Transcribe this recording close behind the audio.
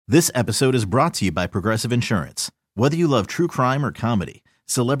This episode is brought to you by Progressive Insurance. Whether you love true crime or comedy,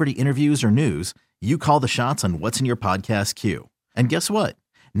 celebrity interviews or news, you call the shots on what's in your podcast queue. And guess what?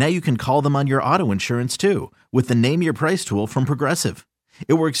 Now you can call them on your auto insurance too with the Name Your Price tool from Progressive.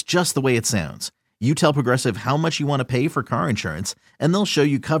 It works just the way it sounds. You tell Progressive how much you want to pay for car insurance, and they'll show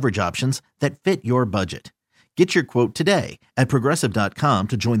you coverage options that fit your budget. Get your quote today at Progressive.com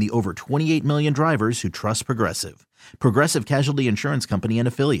to join the over 28 million drivers who trust Progressive. Progressive Casualty Insurance Company and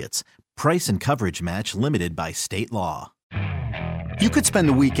Affiliates. Price and coverage match limited by state law. You could spend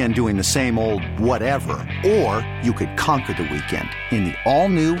the weekend doing the same old whatever, or you could conquer the weekend in the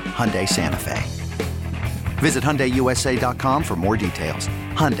all-new Hyundai Santa Fe. Visit HyundaiUSA.com for more details.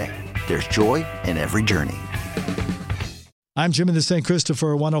 Hyundai, there's joy in every journey. I'm Jimmy the St.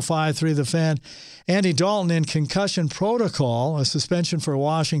 Christopher, 105.3 The Fan. Andy Dalton in concussion protocol, a suspension for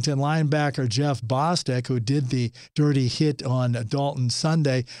Washington linebacker Jeff Bostic, who did the dirty hit on Dalton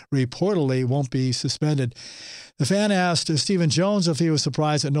Sunday, reportedly won't be suspended. The Fan asked Stephen Jones if he was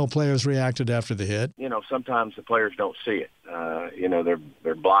surprised that no players reacted after the hit. You know, sometimes the players don't see it.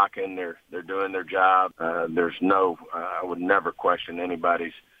 They're blocking, they're doing their job. I would never question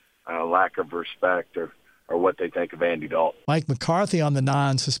anybody's lack of respect or what they think of Andy Dalton. Mike McCarthy on the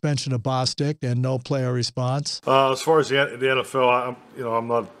non-suspension of Bostic and no player response. As far as the NFL, I'm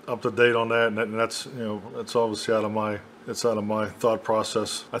not up to date on that, and that's obviously out of my thought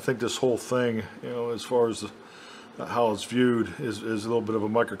process. I think this whole thing, as far as how it's viewed, is a little bit of a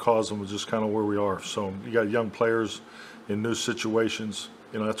microcosm of just kind of where we are. So you got young players in new situations.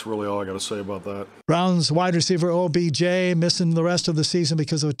 That's really all I got to say about that. Browns wide receiver OBJ missing the rest of the season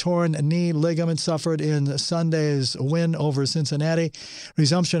because of a torn knee ligament suffered in Sunday's win over Cincinnati.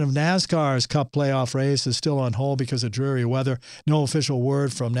 Resumption of NASCAR's Cup playoff race is still on hold because of dreary weather. No official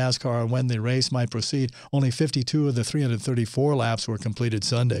word from NASCAR on when the race might proceed. Only 52 of the 334 laps were completed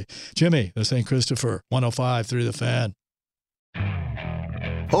Sunday. Jimmy, the St. Christopher, 105.3 The Fan.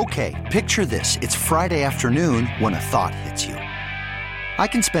 Okay, picture this. It's Friday afternoon when a thought hits you. I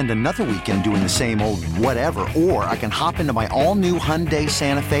can spend another weekend doing the same old whatever, or I can hop into my all-new Hyundai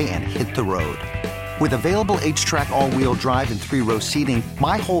Santa Fe and hit the road. With available H-Track all-wheel drive and 3-row seating,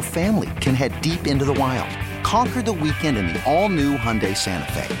 my whole family can head deep into the wild. Conquer the weekend in the all-new Hyundai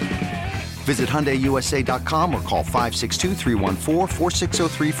Santa Fe. Visit HyundaiUSA.com or call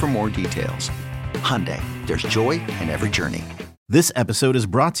 562-314-4603 for more details. Hyundai, there's joy in every journey. This episode is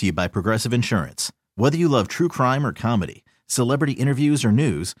brought to you by Progressive Insurance. Whether you love true crime or comedy, celebrity interviews or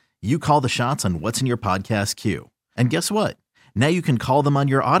news, you call the shots on what's in your podcast queue. And guess what? Now you can call them on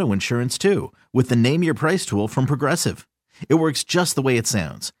your auto insurance too with the Name Your Price tool from Progressive. It works just the way it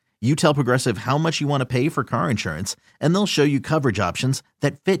sounds. You tell Progressive how much you want to pay for car insurance, and they'll show you coverage options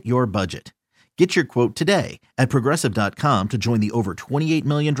that fit your budget. Get your quote today at Progressive.com to join the over 28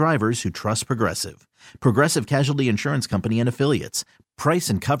 million drivers who trust Progressive. Progressive Casualty Insurance Company and Affiliates. Price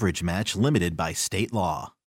and coverage match limited by state law.